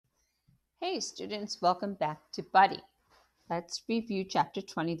Hey students, welcome back to Buddy. Let's review chapter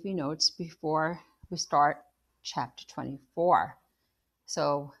 23 notes before we start chapter 24.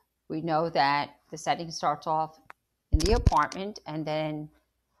 So we know that the setting starts off in the apartment and then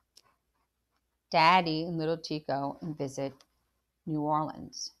Daddy and little T go and visit New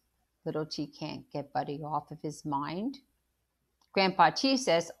Orleans. Little T can't get Buddy off of his mind. Grandpa T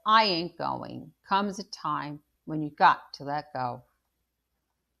says, I ain't going. Comes a time when you got to let go.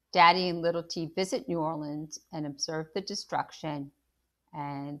 Daddy and little T visit New Orleans and observe the destruction,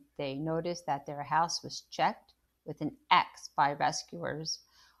 and they notice that their house was checked with an X by rescuers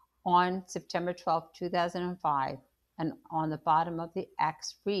on September 12, 2005, and on the bottom of the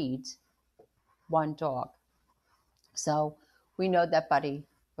X reads, one dog. So we know that Buddy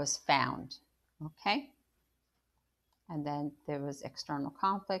was found, okay? And then there was external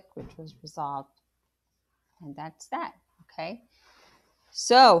conflict, which was resolved, and that's that, okay?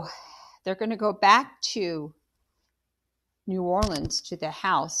 So they're going to go back to New Orleans, to their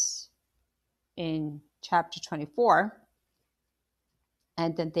house in chapter 24,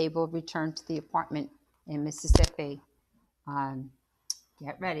 and then they will return to the apartment in Mississippi.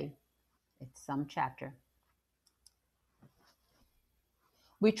 Get ready. It's some chapter.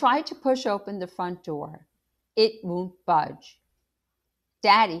 We try to push open the front door. It won't budge.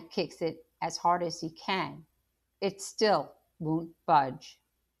 Daddy kicks it as hard as he can. It still won't budge.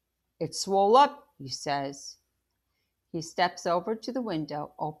 It's swole up, he says. He steps over to the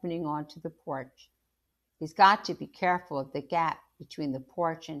window opening onto the porch. He's got to be careful of the gap between the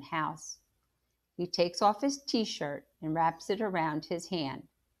porch and house. He takes off his t-shirt and wraps it around his hand.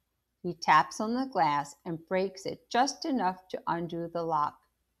 He taps on the glass and breaks it just enough to undo the lock.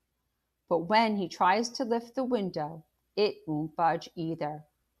 But when he tries to lift the window, it won't budge either.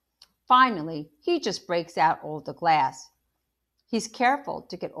 Finally, he just breaks out all the glass. He's careful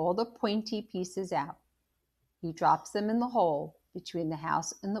to get all the pointy pieces out. He drops them in the hole between the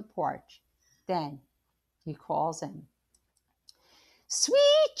house and the porch. Then he crawls in.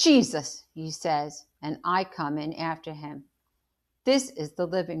 Sweet Jesus, he says, and I come in after him. This is the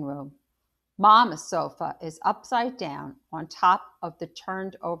living room. Mama's sofa is upside down on top of the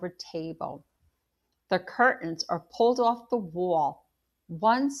turned over table. The curtains are pulled off the wall.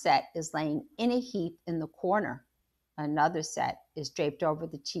 One set is laying in a heap in the corner. Another set is draped over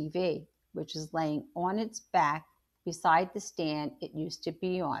the TV, which is laying on its back beside the stand it used to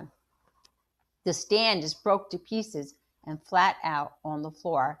be on. The stand is broke to pieces and flat out on the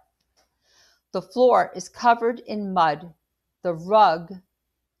floor. The floor is covered in mud. The rug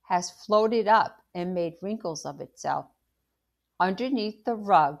has floated up and made wrinkles of itself. Underneath the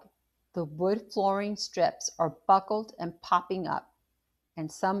rug, the wood flooring strips are buckled and popping up,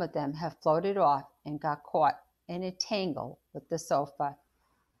 and some of them have floated off and got caught in a tangle with the sofa.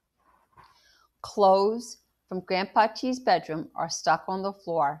 Clothes from Grandpa T's bedroom are stuck on the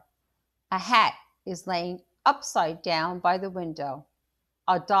floor. A hat is laying upside down by the window.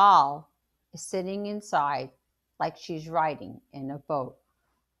 A doll is sitting inside like she's riding in a boat.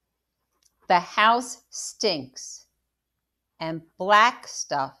 The house stinks, and black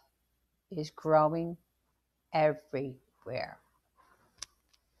stuff is growing everywhere.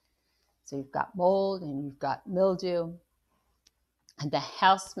 So you've got mold and you've got mildew, and the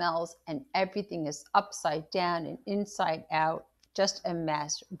house smells, and everything is upside down and inside out. Just a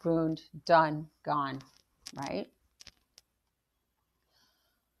mess, ruined, done, gone, right?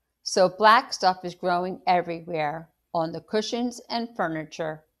 So black stuff is growing everywhere, on the cushions and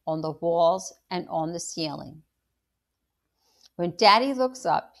furniture, on the walls and on the ceiling. When Daddy looks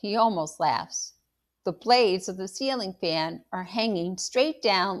up, he almost laughs. The blades of the ceiling fan are hanging straight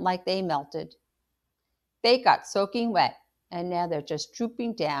down like they melted. They got soaking wet, and now they're just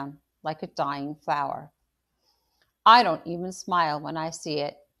drooping down like a dying flower. I don't even smile when I see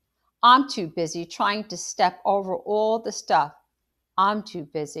it. I'm too busy trying to step over all the stuff. I'm too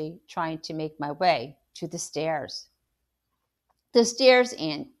busy trying to make my way to the stairs. The stairs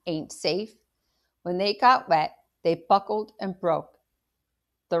ain't safe. When they got wet, they buckled and broke.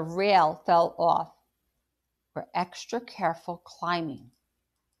 The rail fell off. We're extra careful climbing.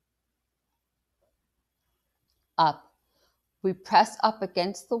 Up. We press up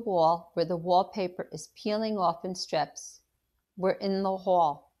against the wall where the wallpaper is peeling off in strips. We're in the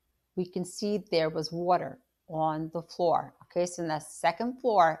hall. We can see there was water on the floor. Okay, so that's the second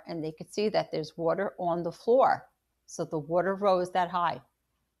floor, and they could see that there's water on the floor. So the water rose that high.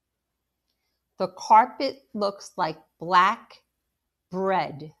 The carpet looks like black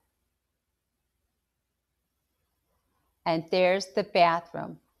bread. And there's the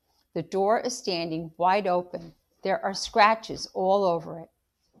bathroom. The door is standing wide open. There are scratches all over it.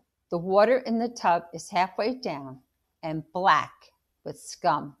 The water in the tub is halfway down and black with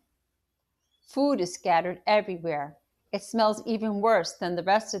scum. Food is scattered everywhere. It smells even worse than the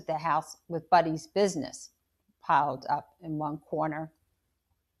rest of the house with Buddy's business piled up in one corner.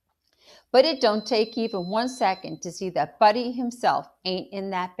 But it don't take even 1 second to see that Buddy himself ain't in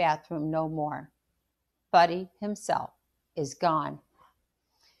that bathroom no more. Buddy himself is gone.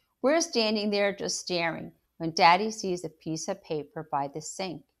 We're standing there just staring when Daddy sees a piece of paper by the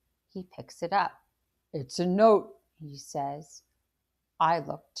sink. He picks it up. "It's a note," he says. I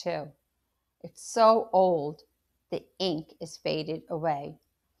look too. It's so old, the ink is faded away.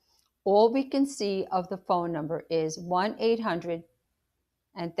 All we can see of the phone number is 1-800,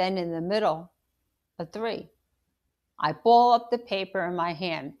 and then in the middle, a 3. I ball up the paper in my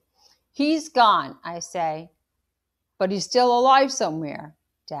hand. "He's gone," I say. "But he's still alive somewhere,"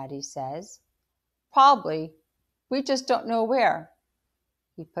 Daddy says. "Probably. We just don't know where."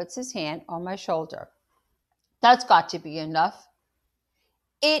 He puts his hand on my shoulder. "That's got to be enough."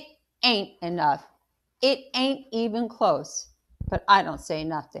 It ain't enough. It ain't even close. But I don't say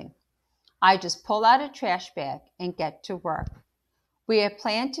nothing. I just pull out a trash bag and get to work. We had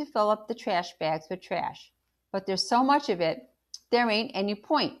planned to fill up the trash bags with trash, but there's so much of it, there ain't any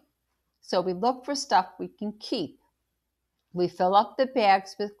point. So we look for stuff we can keep. We fill up the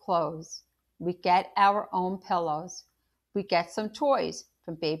bags with clothes. We get our own pillows. We get some toys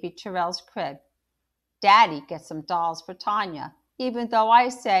from baby Terrell's crib. Daddy gets some dolls for Tanya, even though I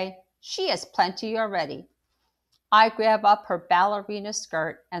say she has plenty already. I grab up her ballerina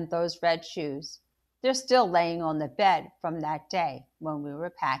skirt and those red shoes. They're still laying on the bed from that day when we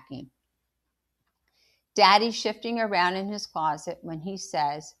were packing. Daddy's shifting around in his closet when he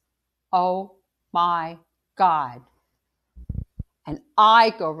says, "Oh my God." And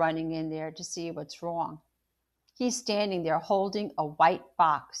I go running in there to see what's wrong. He's standing there holding a white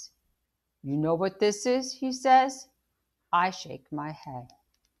box. "You know what this is?" he says. I shake my head.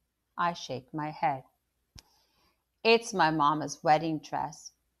 It's my mama's wedding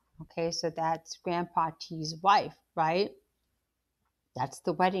dress. Okay, so that's Grandpa T's wife, right? That's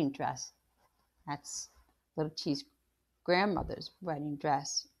the wedding dress. That's little T's grandmother's wedding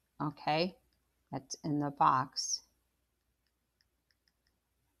dress. Okay, that's in the box.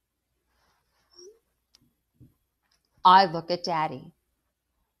 I look at Daddy.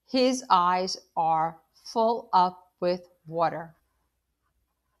 His eyes are full up with water.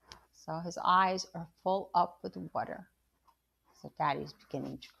 So his eyes are full up with water. So Daddy's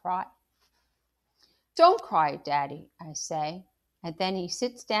beginning to cry. "Don't cry, Daddy," I say. And then he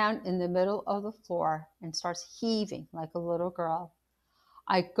sits down in the middle of the floor and starts heaving like a little girl.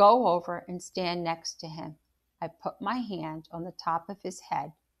 I go over and stand next to him. I put my hand on the top of his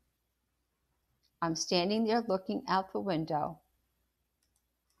head. I'm standing there looking out the window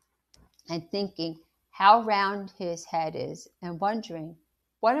and thinking how round his head is and wondering,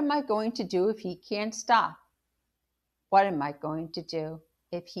 what am I going to do if he can't stop? What am I going to do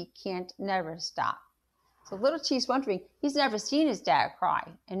if he can't never stop? So little T's wondering, he's never seen his dad cry.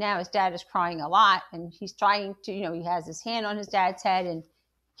 And now his dad is crying a lot and he's trying to, he has his hand on his dad's head and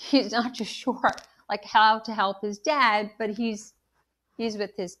he's not just sure like how to help his dad, but he's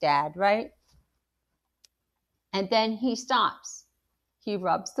with his dad, right? And then he stops. He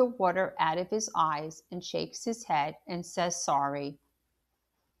rubs the water out of his eyes and shakes his head and says sorry.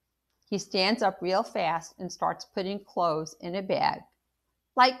 He stands up real fast and starts putting clothes in a bag.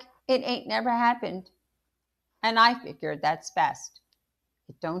 Like it ain't never happened. And I figured that's best.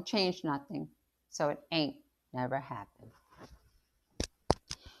 It don't change nothing, so it ain't never happened.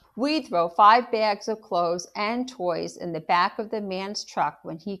 We throw 5 bags of clothes and toys in the back of the man's truck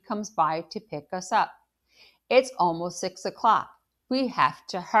when he comes by to pick us up. It's almost 6 o'clock. We have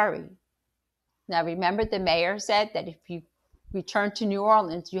to hurry. Now remember the mayor said that if you return to New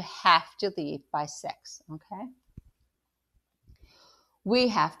Orleans, you have to leave by 6, okay? We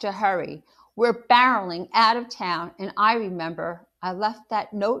have to hurry. We're barreling out of town, and I remember I left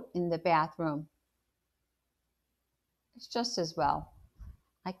that note in the bathroom. It's just as well.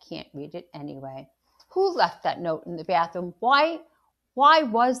 I can't read it anyway. Who left that note in the bathroom? Why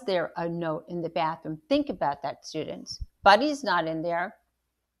was there a note in the bathroom? Think about that, students. Buddy's not in there.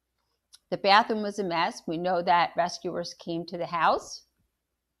 The bathroom was a mess. We know that rescuers came to the house.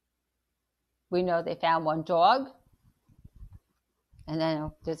 We know they found 1 dog. And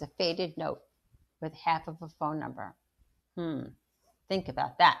then there's a faded note with half of a phone number. Think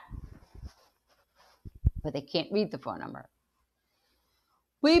about that. But they can't read the phone number.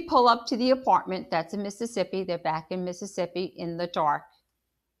 We pull up to the apartment that's in Mississippi. They're back in Mississippi in the dark.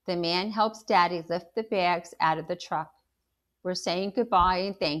 The man helps Daddy lift the bags out of the truck. We're saying goodbye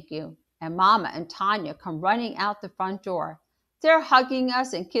and thank you, and Mama and Tanya come running out the front door. They're hugging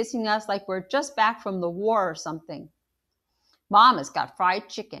us and kissing us like we're just back from the war or something. Mama's got fried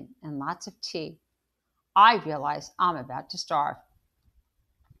chicken and lots of tea. I realize I'm about to starve.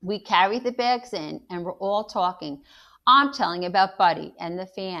 We carry the bags in and we're all talking. I'm telling about Buddy and the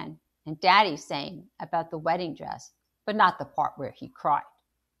fan, and Daddy's saying about the wedding dress, but not the part where he cried.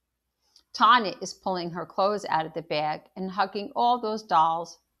 Tanya is pulling her clothes out of the bag and hugging all those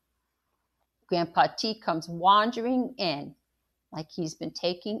dolls. Grandpa T comes wandering in like he's been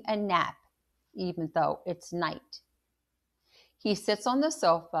taking a nap, even though it's night. He sits on the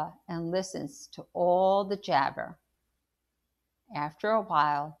sofa and listens to all the jabber. After a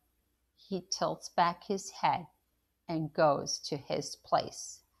while, he tilts back his head and goes to his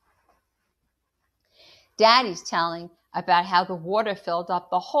place. Daddy's telling about how the water filled up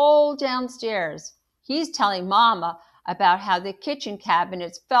the whole downstairs. He's telling Mama about how the kitchen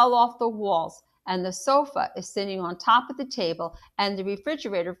cabinets fell off the walls and the sofa is sitting on top of the table and the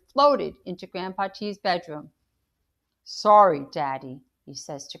refrigerator floated into Grandpa T's bedroom. Sorry, Daddy, he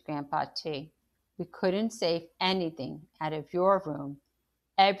says to Grandpa T. We couldn't save anything out of your room.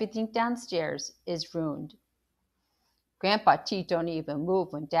 Everything downstairs is ruined. Grandpa T don't even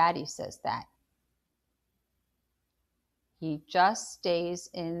move when Daddy says that. He just stays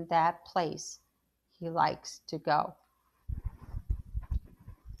in that place he likes to go.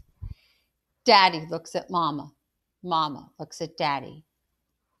 Daddy looks at Mama. Mama looks at Daddy.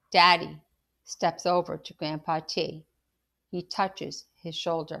 Daddy steps over to Grandpa T. He touches his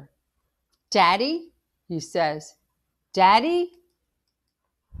shoulder. Daddy, he says. Daddy?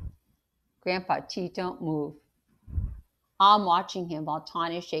 Grandpa T don't move. I'm watching him while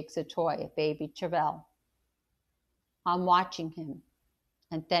Tanya shakes a toy at baby Terrell. I'm watching him,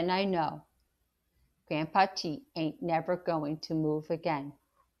 and then I know Grandpa T ain't never going to move again.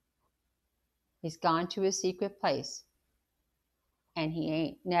 He's gone to a secret place, and he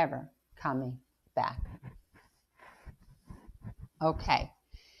ain't never coming back. Okay,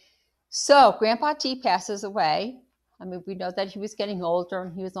 so Grandpa T passes away. I mean, we know that he was getting older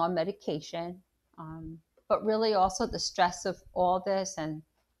and he was on medication, but really also the stress of all this and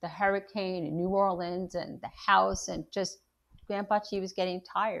the hurricane in New Orleans and the house and just Grandpa T was getting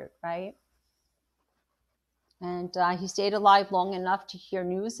tired, right? And he stayed alive long enough to hear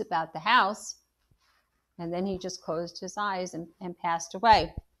news about the house, and then he just closed his eyes and passed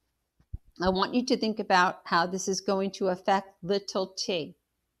away. I want you to think about how this is going to affect little T.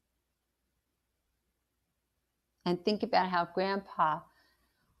 And think about how Grandpa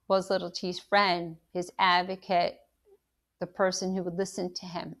was little T's friend, his advocate, the person who would listen to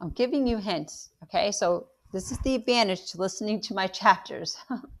him. I'm giving you hints, okay? So this is the advantage to listening to my chapters.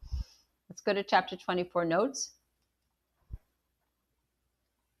 Let's go to chapter 24 notes.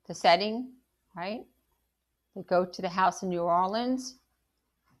 The setting, right? They go to the house in New Orleans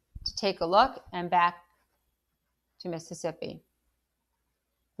to take a look and back to Mississippi.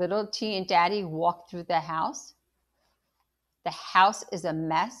 Little T and Daddy walk through the house. The house is a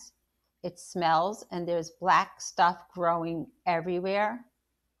mess. It smells and there's black stuff growing everywhere.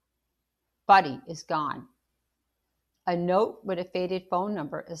 Buddy is gone. A note with a faded phone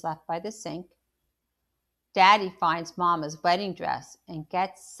number is left by the sink. Daddy finds Mama's wedding dress and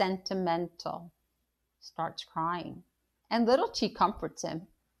gets sentimental, starts crying, and little T comforts him.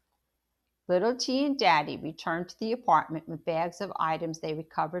 Little T and Daddy return to the apartment with bags of items they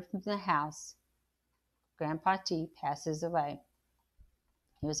recovered from the house. Grandpa T passes away.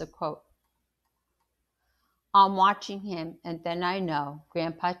 Here's a quote. I'm watching him, and then I know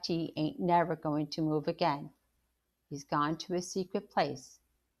Grandpa T ain't never going to move again. He's gone to a secret place,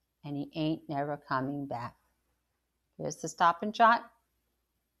 and he ain't never coming back. Here's the stop and shot.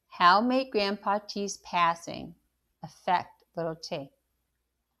 How may Grandpa T's passing affect little T?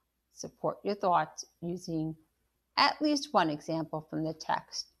 Support your thoughts using at least one example from the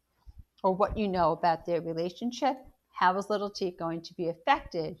text or what you know about their relationship. How is little T going to be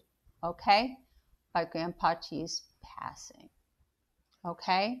affected, okay, by Grandpa T's passing?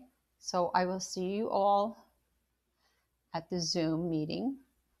 Okay, so I will see you all at the Zoom meeting.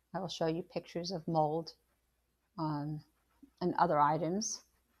 I will show you pictures of mold and other items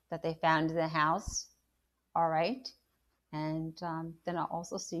that they found in the house. All right, and then I'll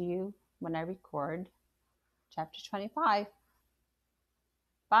also see you when I record chapter 25.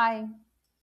 Bye.